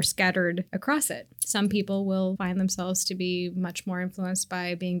people are scattered across it. Some people will find themselves to be much more influenced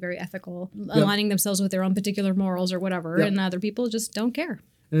by being very ethical, aligning themselves with their own particular morals or whatever, and other people just don't care.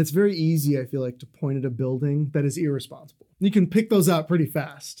 And it's very easy, I feel like, to point at a building that is irresponsible. You can pick those out pretty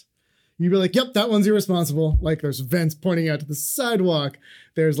fast. You'd be like, yep, that one's irresponsible. Like there's vents pointing out to the sidewalk.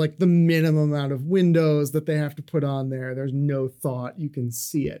 There's like the minimum amount of windows that they have to put on there. There's no thought. You can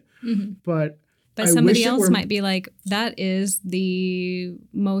see it. Mm-hmm. But somebody else might be like, that is the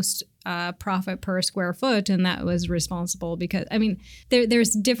most profit per square foot. And that was responsible because, I mean,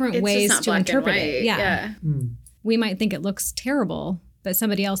 there's different ways to interpret it. Yeah. We might think it looks terrible, but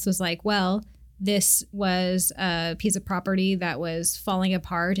somebody else was like, well, this was a piece of property that was falling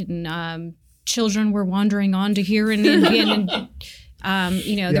apart and children were wandering onto here and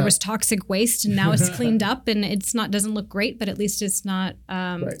there was toxic waste and now it's cleaned up and doesn't look great, but at least it's not,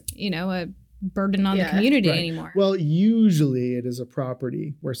 a burden on the community anymore. Well, usually it is a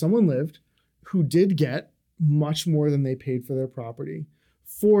property where someone lived who did get much more than they paid for their property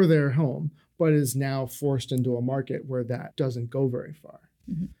for their home, but is now forced into a market where that doesn't go very far.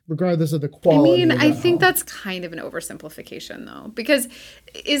 Mm-hmm. Regardless of the quality. I think that's kind of an oversimplification though, because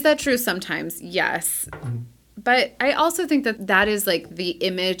is that true sometimes? Yes. Mm-hmm. But I also think that is like the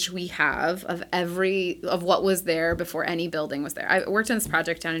image we have of what was there before any building was there. I worked on this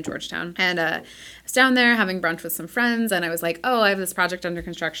project down in Georgetown and I was down there having brunch with some friends and I was like, oh, I have this project under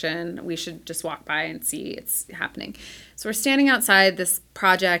construction. We should just walk by and see it's happening. So we're standing outside this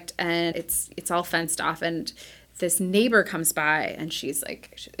project and it's all fenced off and this neighbor comes by and she's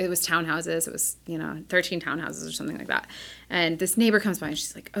like, it was townhouses. It was, 13 townhouses or something like that. And this neighbor comes by and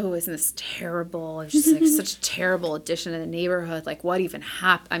she's like, oh, isn't this terrible? It's just like such a terrible addition to the neighborhood. Like what even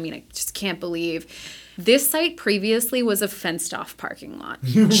happened? I mean, I just can't believe this site previously was a fenced off parking lot.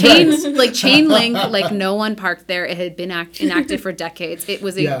 Chain link, like no one parked there. It had been enacted for decades. It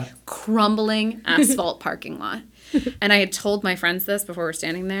was a crumbling asphalt parking lot. And I had told my friends this before we were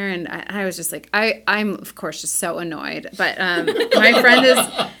standing there, and I was just like, I'm of course just so annoyed. But my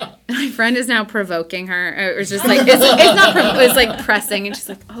friend is now provoking her. It was just like it's like pressing, and she's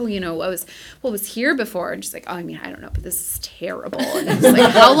like, oh, what was here before? And she's like, oh, I mean, I don't know, but this is terrible. And I was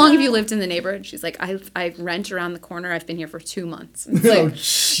like, how long have you lived in the neighborhood? And she's like, I rent around the corner. I've been here for 2 months. And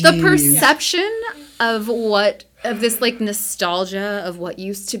it's like the perception of this like nostalgia of what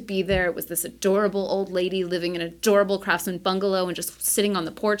used to be there. It was this adorable old lady living in an adorable craftsman bungalow and just sitting on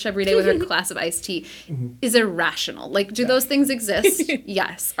the porch every day with her glass of iced tea is irrational. Like, do those things exist?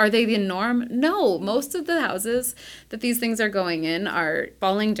 Yes. Are they the norm? No. Most of the houses that these things are going in are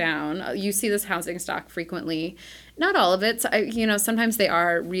falling down. You see this housing stock frequently. Not all of it. So, sometimes they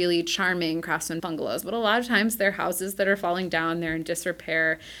are really charming craftsman bungalows, but a lot of times they're houses that are falling down. They're in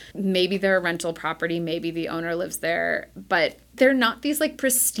disrepair. Maybe they're a rental property. Maybe the owner lives there, but they're not these like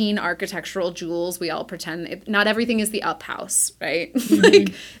pristine architectural jewels we all pretend. Not everything is the up house, right?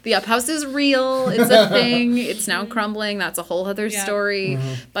 Like the up house is real. It's a thing. It's now crumbling. That's a whole other story.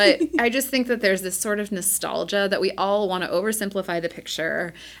 But I just think that there's this sort of nostalgia that we all want to oversimplify the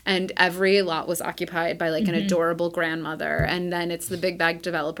picture. And every lot was occupied by like an adorable grandmother. And then it's the big bag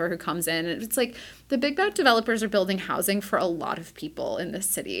developer who comes in. And it's like the big bag developers are building housing for a lot of people in this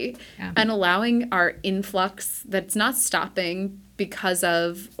city and allowing our influx that's not stopping because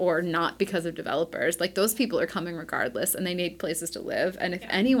of or not because of developers. Like those people are coming regardless and they need places to live. And if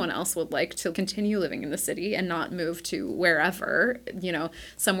anyone else would like to continue living in the city and not move to wherever,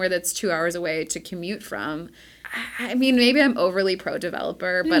 somewhere that's 2 hours away to commute from, I mean, maybe I'm overly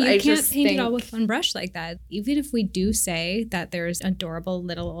pro-developer, but I just think... You can't paint it all with one brush like that. Even if we do say that there's an adorable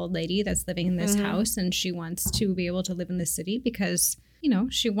little old lady that's living in this house and she wants to be able to live in the city because...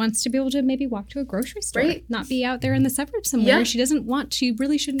 she wants to be able to maybe walk to a grocery store, not be out there in the suburbs somewhere. Yeah. She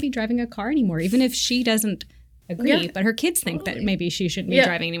really shouldn't be driving a car anymore, even if she doesn't agree. But her kids think that maybe she shouldn't be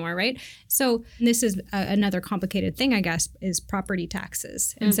driving anymore, right? So this is another complicated thing, I guess, is property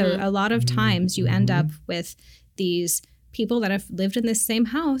taxes. And so a lot of times you end up with these people that have lived in this same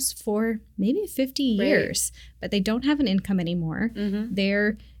house for maybe 50 years, but they don't have an income anymore.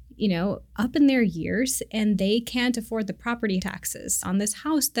 They're up in their years, and they can't afford the property taxes on this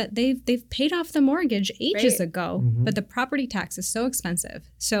house that they've paid off the mortgage ages ago, but the property tax is so expensive.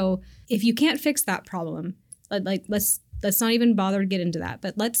 So if you can't fix that problem, let's not even bother to get into that.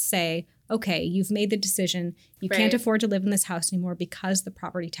 But let's say, okay, you've made the decision. You can't afford to live in this house anymore because the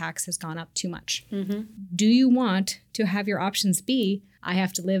property tax has gone up too much. Do you want to have your options be, I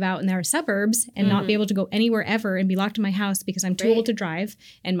have to live out in their suburbs and not be able to go anywhere ever and be locked in my house because I'm too old to drive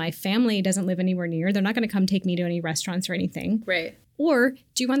and my family doesn't live anywhere near. They're not going to come take me to any restaurants or anything. Right. Or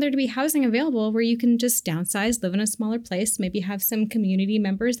do you want there to be housing available where you can just downsize, live in a smaller place, maybe have some community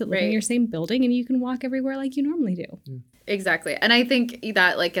members that live in your same building and you can walk everywhere like you normally do? Exactly. And I think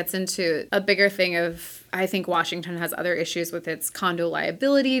that gets into a bigger thing of, I think Washington has other issues with its condo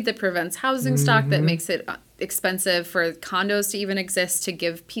liability that prevents housing stock, that makes it expensive for condos to even exist, to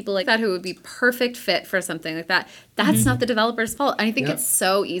give people like that who would be perfect fit for something like that. That's not the developer's fault. And I think it's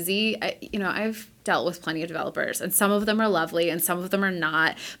so easy. I've dealt with plenty of developers, and some of them are lovely and some of them are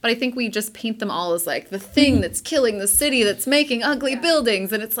not. But I think we just paint them all as like the thing that's killing the city, that's making ugly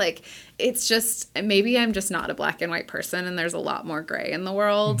buildings. And it's just, maybe I'm just not a black and white person, and there's a lot more gray in the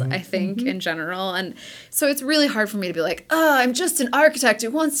world, I think, in general. And so it's really hard for me to be like, oh, I'm just an architect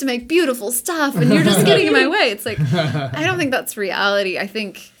who wants to make beautiful stuff and you're just getting in my way. It's like, I don't think that's reality. I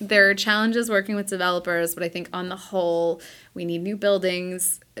think there are challenges working with developers, but I think on the whole, we need new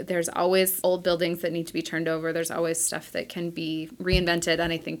buildings. There's always old buildings that need to be turned over. There's always stuff that can be reinvented.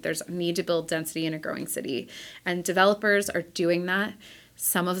 And I think there's a need to build density in a growing city. And developers are doing that.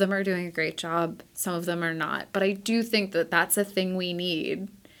 Some of them are doing a great job. Some of them are not. But I do think that that's a thing we need.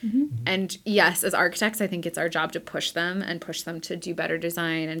 And yes, as architects, I think it's our job to push them to do better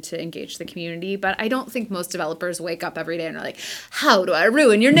design and to engage the community. But I don't think most developers wake up every day and are like, how do I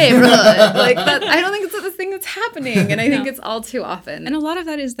ruin your neighborhood? Like that. I don't think it's the thing that's happening. And I think it's all too often. And a lot of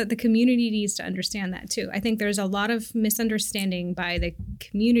that is that the community needs to understand that too. I think there's a lot of misunderstanding by the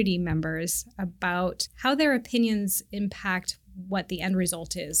community members about how their opinions impact what the end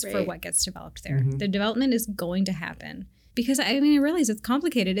result is for what gets developed there. The development is going to happen. Because, I realize it's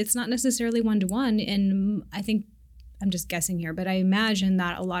complicated. It's not necessarily one-to-one. And I think, I'm just guessing here, but I imagine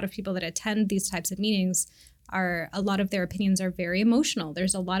that a lot of people that attend these types of meetings a lot of their opinions are very emotional.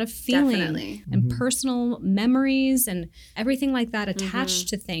 There's a lot of feeling and personal memories and everything like that attached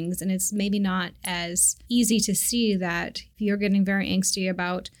to things. And it's maybe not as easy to see that if you're getting very angsty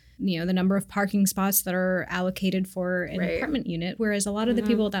about the number of parking spots that are allocated for an apartment unit, whereas a lot of the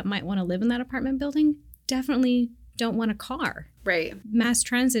people that might want to live in that apartment building definitely don't want a car. Right. Mass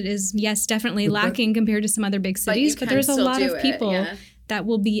transit is, yes, definitely lacking compared to some other big cities, but there's a lot of people that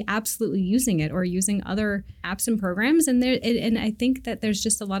will be absolutely using it or using other apps and programs. And I think that there's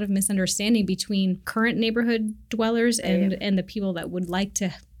just a lot of misunderstanding between current neighborhood dwellers and the people that would like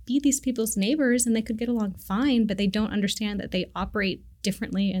to be these people's neighbors, and they could get along fine, but they don't understand that they operate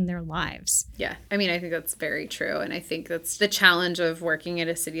differently in their lives. Yeah. I think that's very true. And I think that's the challenge of working in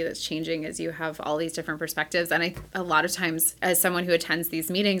a city that's changing, is you have all these different perspectives. And a lot of times, as someone who attends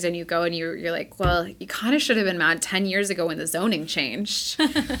these meetings and you go and you're like, well, you kind of should have been mad 10 years ago when the zoning changed,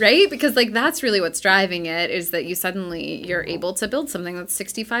 right? Because that's really what's driving it, is that you're able to build something that's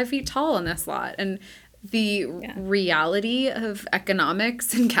 65 feet tall on this lot. And the reality of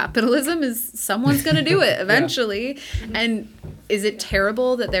economics and capitalism is someone's going to do it eventually. And is it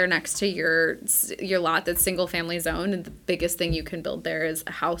terrible that they're next to your lot that's single family zone and the biggest thing you can build there is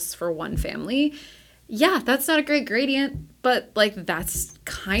a house for one family? Yeah, that's not a great gradient, but that's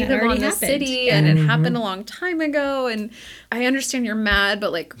kind of on the city and it happened a long time ago. And I understand you're mad,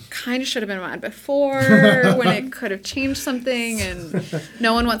 but kind of should have been mad before when it could have changed something. And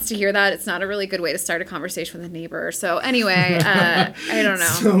no one wants to hear that. It's not a really good way to start a conversation with a neighbor. So anyway, I don't know.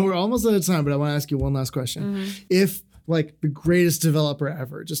 So we're almost out of time, but I want to ask you one last question. If the greatest developer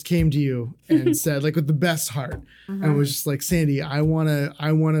ever just came to you and said, with the best heart, and was just like, Sandy, I want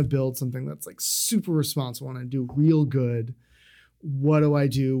to build something that's super responsible and I do real good. What do I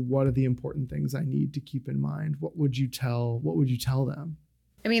do? What are the important things I need to keep in mind? What would you tell them?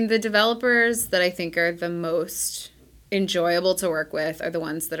 The developers that I think are the most enjoyable to work with are the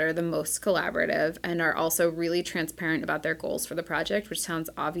ones that are the most collaborative and are also really transparent about their goals for the project, which sounds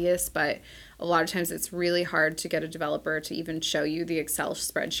obvious, but a lot of times it's really hard to get a developer to even show you the Excel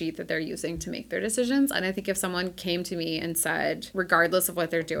spreadsheet that they're using to make their decisions. And I think if someone came to me and said, regardless of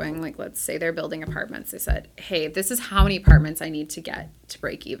what they're doing, let's say they're building apartments, they said, hey, this is how many apartments I need to get to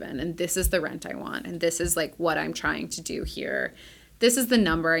break even, and this is the rent I want, and this is what I'm trying to do here. This is the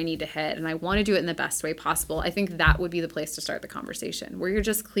number I need to hit, and I want to do it in the best way possible. I think that would be the place to start the conversation, where you're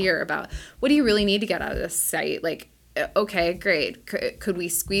just clear about, what do you really need to get out of this site? okay, great. Could we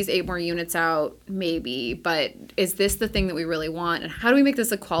squeeze 8 more units out? Maybe. But is this the thing that we really want? And how do we make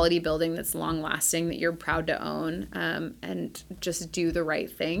this a quality building that's long lasting, that you're proud to own, and just do the right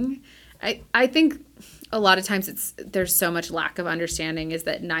thing? I think a lot of times there's so much lack of understanding is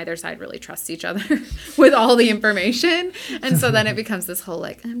that neither side really trusts each other with all the information. And so then it becomes this whole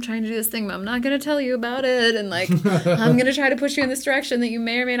like, I'm trying to do this thing, but I'm not going to tell you about it. And like, I'm going to try to push you in this direction that you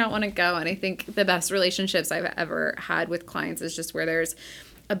may or may not want to go. And I think the best relationships I've ever had with clients is just where there's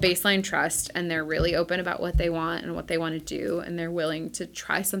a baseline trust and they're really open about what they want and what they want to do. And they're willing to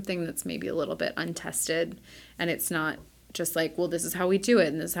try something that's maybe a little bit untested. And it's not just like, well, this is how we do it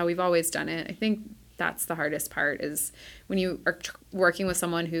and this is how we've always done it. I think that's the hardest part, is when you are working with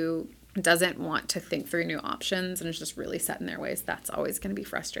someone who doesn't want to think through new options and is just really set in their ways. That's always going to be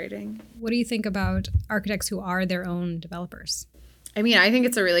frustrating. What do you think about architects who are their own developers? I mean, I think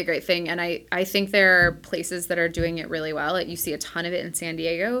it's a really great thing. And I think there are places that are doing it really well. You see a ton of it in San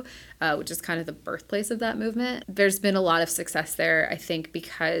Diego, which is kind of the birthplace of that movement. There's been a lot of success there, I think,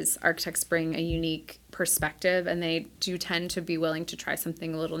 because architects bring a unique perspective and they do tend to be willing to try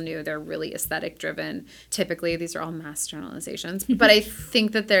something a little new. They're really aesthetic driven. Typically, these are all mass generalizations. But I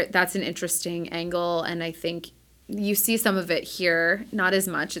think that that's an interesting angle. And I think you see some of it here, not as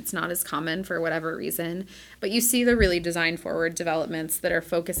much. It's not as common for whatever reason. But you see the really design-forward developments that are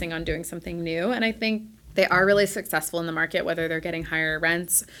focusing on doing something new. And I think they are really successful in the market, whether they're getting higher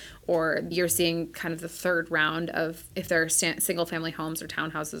rents or you're seeing kind of the third round of if they're single-family homes or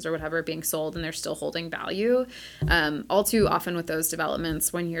townhouses or whatever being sold and they're still holding value. All too often with those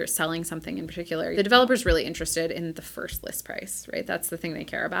developments, when you're selling something in particular, the developer's really interested in the first list price, right? That's the thing they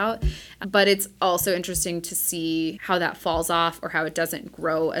care about. But it's also interesting to see how that falls off or how it doesn't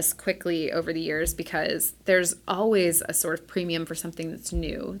grow as quickly over the years, because there's always a sort of premium for something that's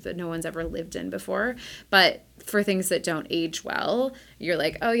new that no one's ever lived in before. But for things that don't age well, you're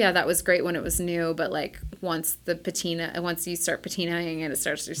like, oh yeah, that was great when it was new, but like once you start patinaing and you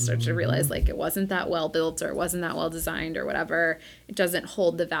start to realize like it wasn't that well built or it wasn't that well designed or whatever, it doesn't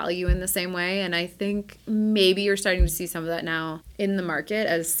hold the value in the same way. And I think maybe you're starting to see some of that now in the market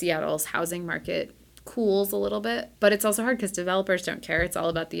as Seattle's housing market cools a little bit. But it's also hard because developers don't care. It's all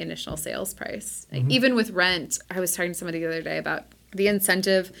about the initial sales price. Even with rent, I was talking to somebody the other day about the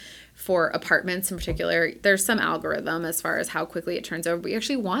incentive for apartments in particular. There's some algorithm as far as how quickly it turns over, but you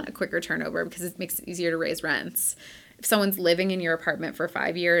actually want a quicker turnover because it makes it easier to raise rents. If someone's living in your apartment for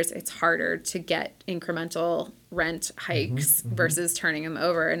 5 years, it's harder to get incremental rent hikes versus turning them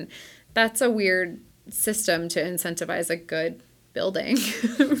over. And that's a weird system to incentivize a good building,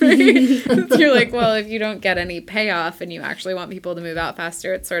 right? You're like, well, if you don't get any payoff and you actually want people to move out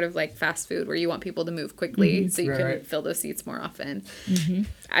faster, it's sort of like fast food where you want people to move quickly so you can fill those seats more often.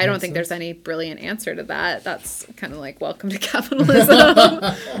 I don't think there's any brilliant answer to that. That's kind of like, welcome to capitalism.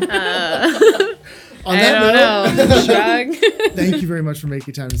 On that note, Shrug. Thank you very much for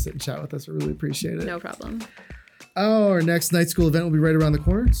making time to sit and chat with us. I really appreciate it. No problem. Our next night school event will be right around the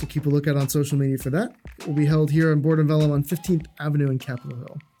corner, so keep a lookout on social media for that. It will be held here on Boredom Vellum on 15th Avenue in Capitol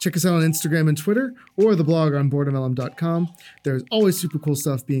Hill. Check us out on Instagram and Twitter, or the blog on boredomvellum.com. There's always super cool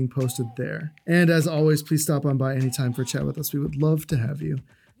stuff being posted there. And as always, please stop on by anytime for a chat with us. We would love to have you.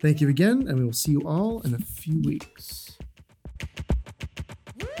 Thank you again, and we will see you all in a few weeks.